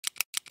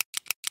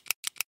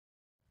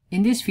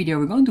In this video,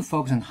 we're going to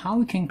focus on how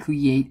we can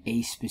create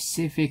a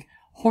specific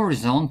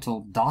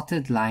horizontal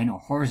dotted line or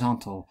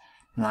horizontal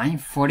line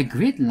for the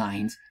grid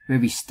lines where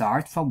we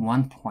start from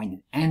one point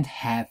and end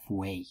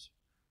halfway.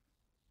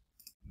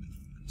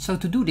 So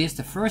to do this,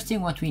 the first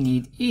thing what we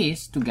need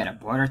is to get a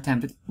border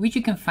template, which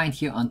you can find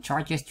here on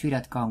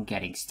charthistory.com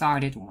getting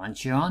started.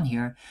 Once you're on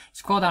here,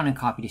 scroll down and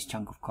copy this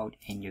chunk of code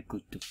and you're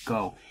good to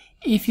go.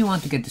 If you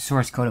want to get the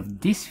source code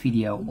of this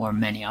video or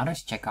many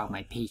others, check out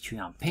my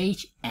Patreon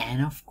page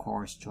and of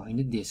course join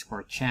the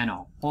Discord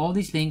channel. All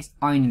these links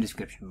are in the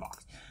description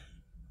box.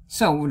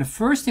 So the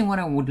first thing what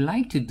I would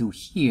like to do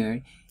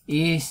here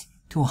is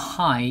to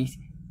hide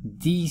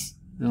these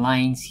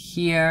lines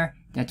here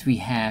that we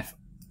have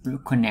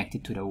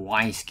connected to the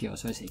Y scale.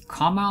 So I say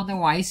comma on the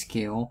Y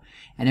scale,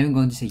 and then we're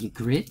going to say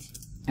grid,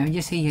 and we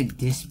just say here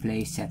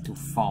display set to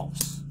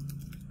false.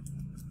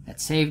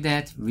 Let's save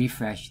that,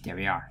 refresh, there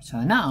we are.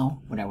 So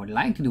now what I would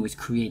like to do is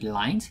create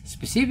lines,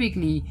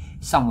 specifically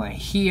somewhere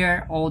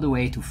here all the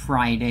way to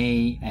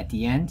Friday at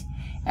the end,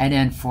 and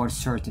then for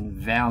certain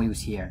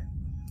values here.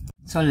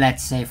 So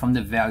let's say from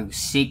the value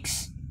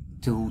 6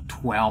 to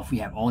 12 we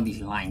have all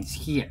these lines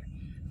here.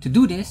 To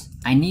do this,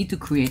 I need to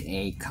create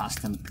a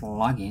custom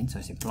plugin. So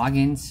I say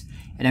plugins,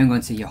 and then I'm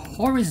going to say a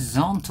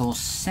horizontal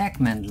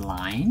segment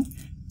line.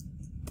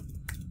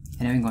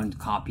 And then we're going to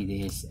copy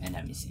this, and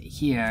then we say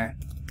here,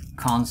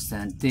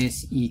 constant,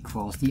 this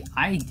equals the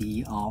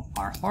ID of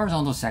our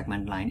horizontal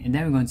segment line. And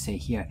then we're going to say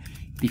here,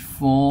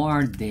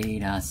 before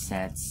data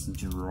sets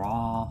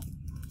draw,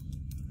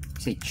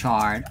 say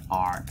chart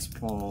arcs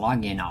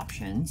plugin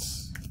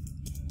options.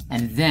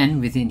 And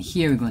then within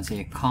here, we're going to say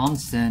a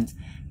constant.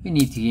 We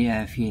need to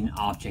have here an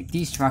object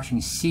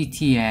destruction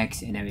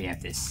CTX, and then we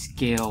have the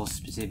scales,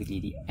 specifically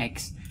the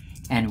X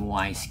and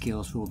Y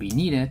scales will be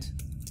needed.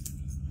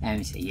 And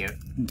we say here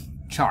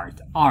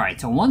chart.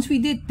 Alright, so once we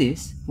did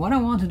this, what I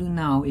want to do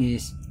now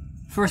is,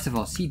 first of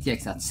all,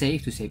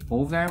 ctx.save to save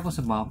all variables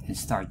above and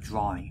start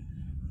drawing.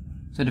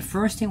 So the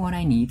first thing what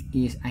I need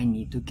is I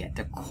need to get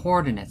the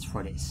coordinates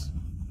for this.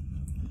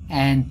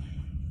 And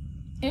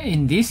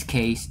in this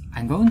case,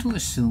 I'm going to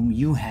assume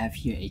you have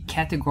here a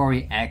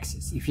category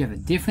axis. If you have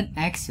a different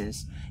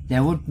axis,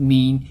 that would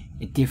mean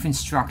a different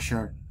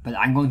structure, but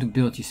I'm going to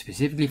build you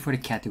specifically for the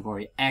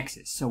category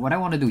axis. So what I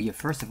want to do here,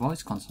 first of all,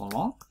 is console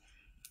log,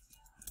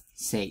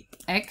 say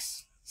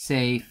X,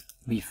 save,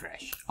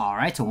 refresh.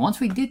 Alright, so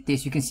once we did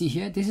this, you can see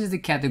here, this is the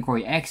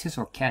category axis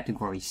or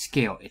category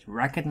scale. It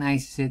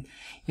recognizes it.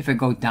 If I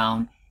go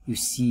down, you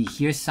see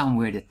here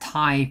somewhere the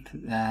type,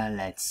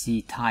 let's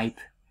see,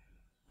 type,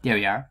 there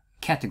we are.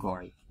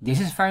 Category. This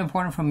is very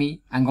important for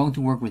me. I'm going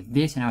to work with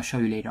this and I'll show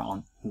you later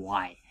on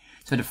why.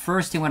 So the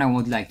first thing what I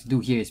would like to do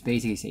here is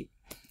basically say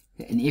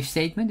an if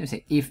statement. We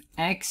say if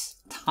X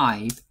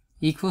type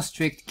equals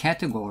strict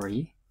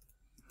category.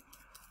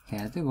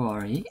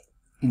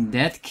 In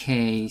that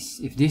case,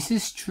 if this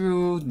is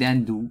true,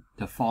 then do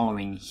the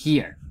following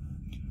here.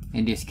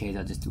 In this case,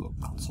 I'll just do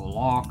a console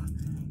log,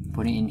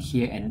 put it in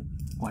here, and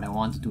what I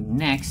want to do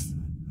next,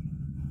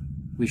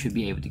 we should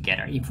be able to get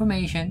our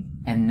information.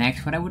 And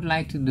next, what I would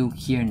like to do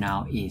here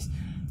now is,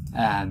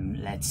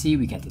 let's see,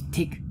 we get the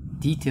tick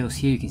details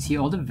here. You can see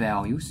all the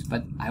values,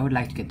 but I would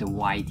like to get the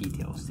Y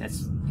details.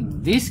 That's,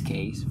 in this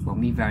case, for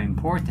me, very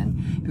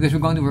important because we're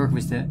going to work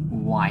with the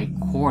Y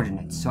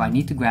coordinates. So I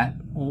need to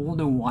grab all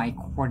the Y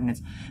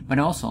coordinates, but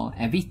also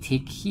every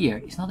tick here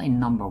is not a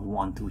number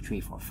 1, 2, 3,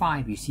 4,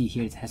 5. You see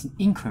here it has an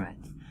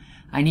increment.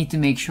 I need to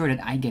make sure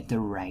that I get the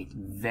right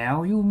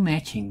value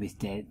matching with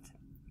that,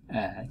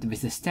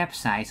 with the step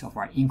size of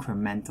our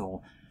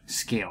incremental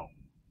scale.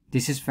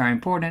 This is very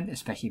important,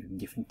 especially with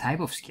different type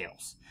of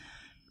scales.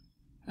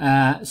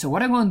 So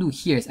what I'm going to do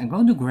here is I'm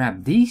going to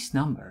grab these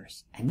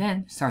numbers and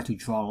then start to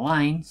draw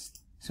lines.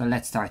 So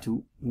let's start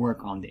to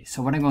work on this.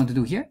 So what I'm going to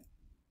do here,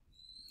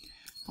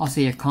 I'll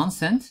say a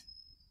constant.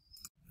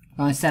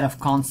 Well, instead of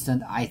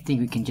constant, I think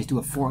we can just do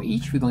a for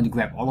each. We're going to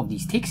grab all of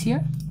these ticks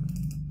here.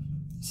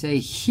 Say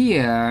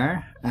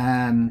here,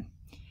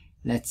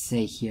 let's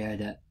say here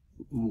the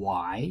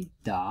y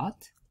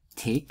dot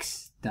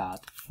ticks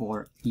dot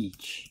for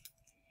each.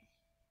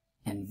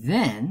 And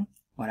then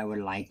what I would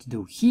like to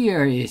do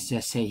here is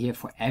just say here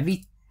for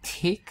every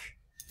tick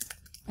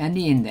and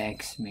the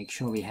index, make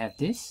sure we have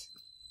this.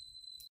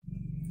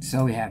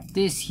 So we have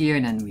this here,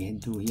 and then we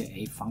do here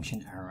a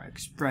function error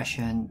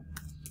expression.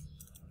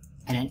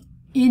 And then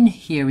in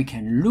here we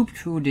can loop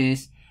through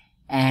this.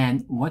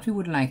 And what we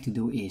would like to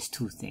do is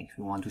two things.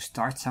 We want to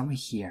start somewhere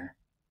here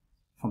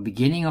from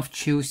beginning of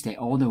Tuesday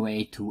all the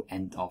way to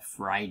end of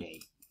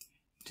Friday.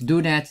 To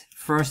do that,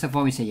 first of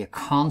all, we say a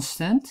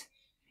constant.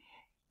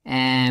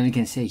 And we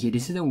can say here,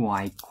 this is the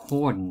Y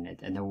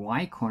coordinate. And the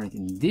Y coordinate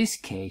in this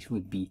case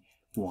would be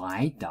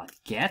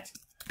y.get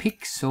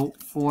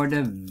pixel for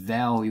the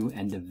value.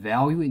 And the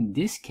value in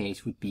this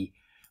case would be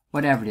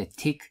whatever the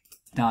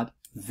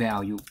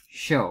tick.value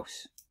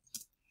shows.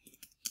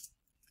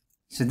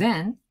 So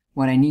then,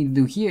 what I need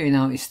to do here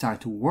now is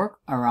start to work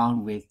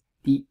around with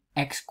the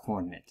X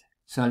coordinate.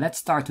 So let's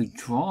start to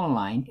draw a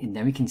line, and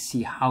then we can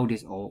see how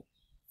this all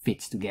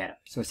fits together.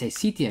 So say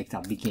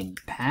ctx.begin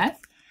path,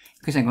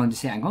 because I'm going to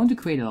say I'm going to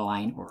create a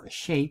line or a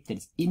shape that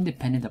is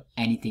independent of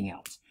anything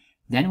else.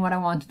 Then what I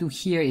want to do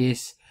here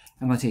is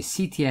I'm going to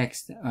say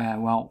ctx,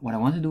 well, what I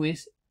want to do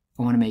is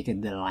I want to make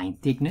it the line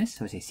thickness.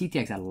 So say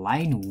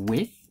ctx.line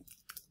width,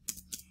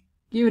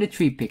 give it a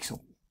 3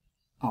 pixel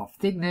of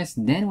thickness.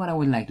 Then what I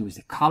would like to do is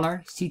the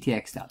color,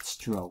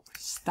 ctx.stroke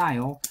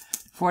style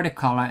for the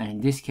color, and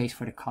in this case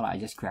for the color I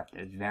just grabbed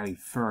the very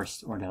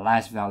first or the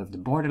last value of the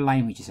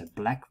borderline, which is a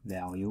black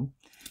value.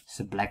 It's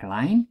a black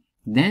line.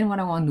 Then what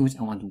I want to do is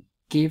I want to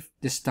give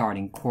the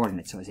starting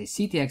coordinate. So I say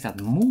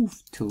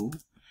ctx.move to,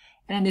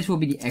 and then this will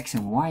be the x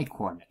and y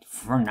coordinate.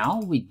 For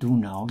now we do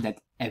know that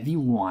every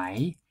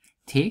y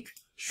tick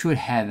should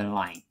have a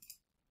line.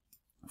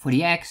 For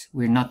the x,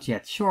 we're not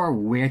yet sure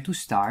where to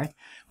start.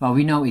 Well,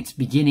 we know it's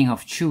beginning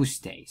of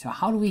Tuesday. So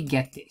how do we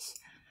get this?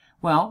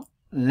 Well,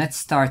 let's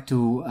start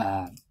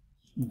to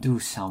do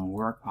some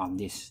work on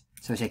this.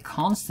 So say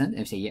constant,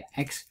 if say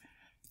x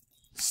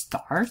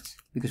start,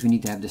 because we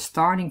need to have the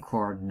starting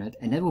coordinate,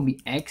 and that will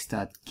be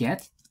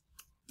x.get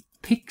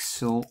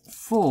pixel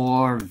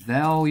for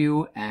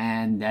value,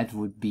 and that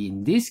would be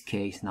in this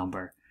case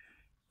number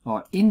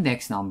or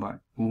index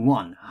number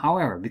 1.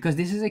 However, because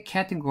this is a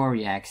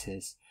category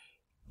access,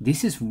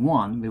 this is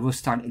 1, we will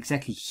start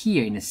exactly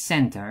here in the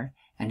center,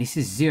 and this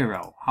is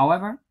 0.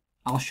 However,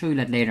 I'll show you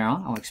that later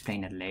on, I'll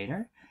explain that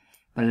later.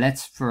 But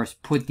let's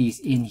first put these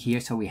in here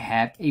so we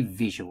have a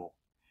visual.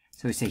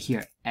 So we say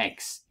here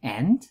x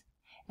end,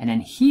 and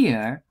then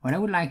here, what I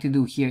would like to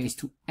do here is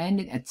to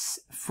end it at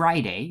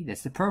Friday,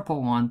 that's the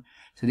purple one.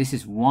 So this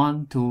is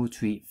 1, 2,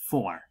 3,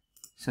 4.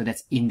 So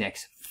that's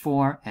index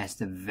 4 as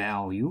the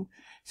value.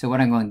 So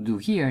what I'm going to do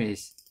here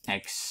is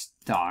x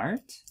start,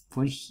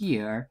 put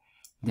here,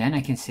 then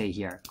I can say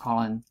here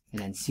colon,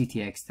 and then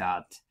ctx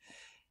dot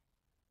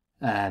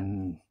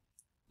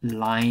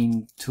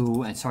line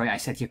 2, and sorry I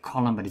said here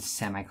column, but it's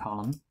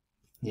semicolon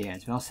there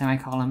as well,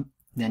 semicolon.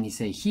 Then you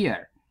say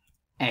here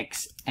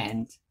x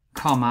and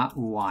comma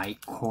y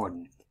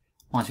coordinate.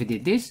 Once we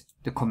did this,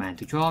 the command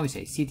to draw, we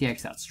say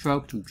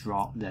ctx.stroke to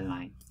draw the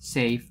line.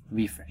 Save,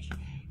 refresh.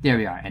 There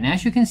we are. And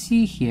as you can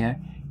see here,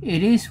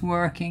 it is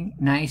working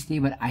nicely,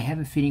 but I have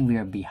a feeling we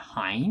are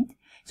behind.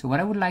 So what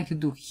I would like to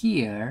do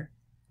here,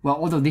 well,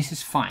 although this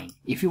is fine,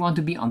 if you want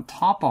to be on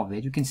top of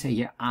it, you can say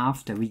here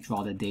after we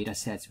draw the data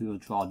sets, we will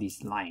draw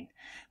this line.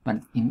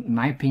 But in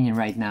my opinion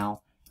right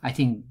now, I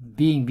think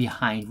being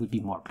behind would be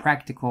more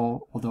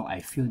practical, although I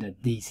feel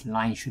that these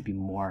lines should be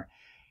more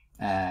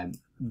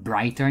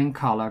brighter in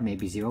color,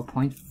 maybe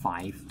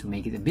 0.5 to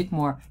make it a bit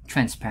more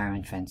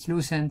transparent,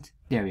 translucent.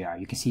 There we are.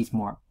 You can see it's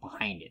more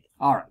behind it.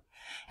 All right.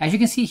 As you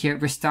can see here,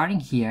 we're starting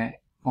here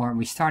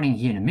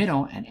in the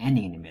middle and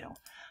ending in the middle.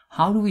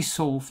 How do we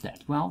solve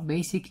that? Well,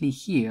 basically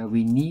here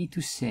we need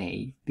to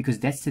say, because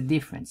that's the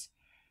difference.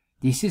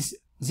 This is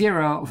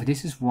 0,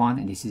 this is 1,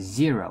 and this is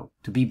 0.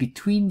 To be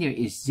between there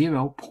is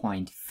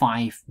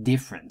 0.5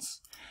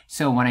 difference.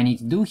 So what I need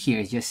to do here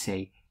is just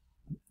say,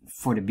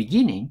 for the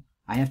beginning,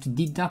 I have to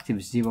deduct it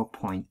with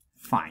 0.5.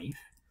 If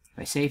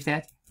I save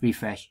that,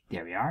 refresh,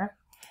 there we are.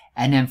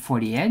 And then for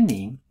the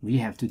ending, we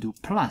have to do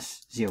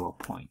plus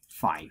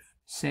 0.5.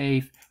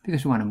 Save,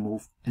 because we want to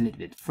move a little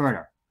bit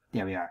further.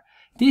 There we are.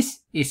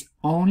 This is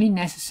only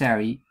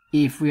necessary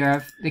if we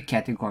have the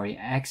category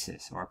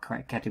access or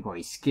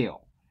category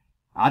scale.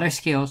 Other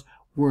scales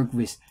work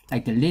with,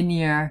 like the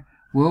linear,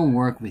 will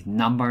work with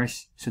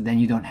numbers, so then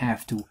you don't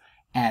have to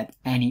add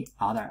any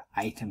other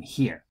item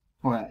here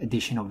or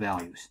additional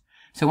values.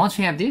 So once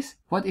we have this,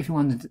 what if you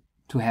wanted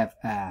to have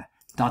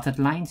dotted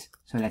lines?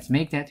 So let's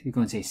make that. We're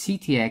going to say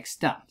ctx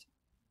dot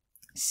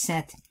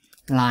set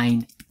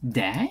line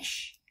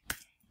dash,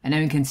 and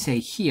then we can say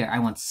here I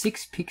want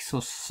 6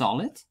 pixels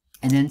solid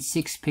and then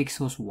 6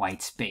 pixels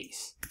white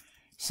space.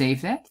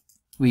 Save that,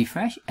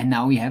 refresh, and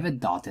now we have a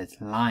dotted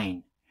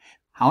line.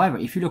 However,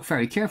 if you look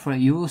very carefully,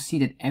 you will see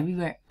that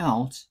everywhere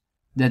else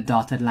the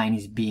dotted line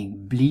is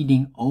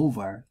bleeding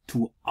over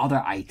to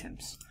other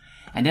items.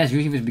 And that's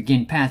usually with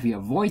begin path, we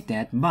avoid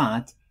that,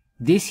 but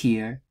this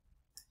here,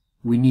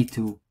 we need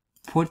to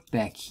put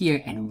back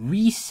here and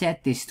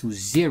reset this to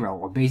 0,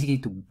 or basically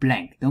to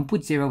blank. Don't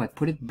put 0, but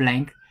put it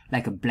blank,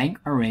 like a blank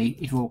array.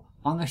 It will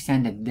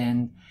understand that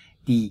then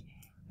the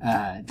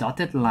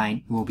dotted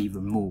line will be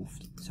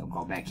removed. So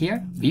go back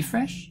here,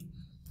 refresh.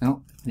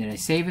 Oh, did I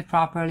save it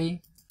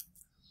properly?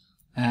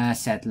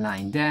 Set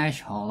line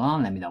dash, hold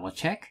on, let me double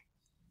check.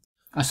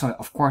 Oh, sorry,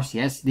 of course,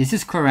 yes, this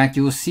is correct.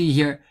 You will see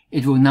here,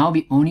 it will now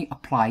be only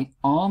applied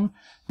on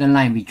the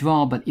line we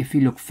draw, but if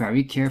you look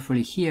very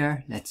carefully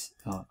here, let's,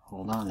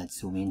 hold on, let's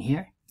zoom in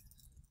here.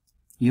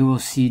 You will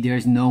see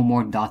there's no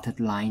more dotted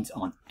lines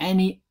on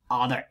any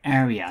other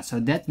area. So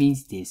that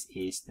means this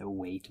is the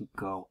way to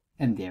go.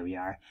 And there we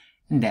are.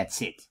 And that's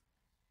it.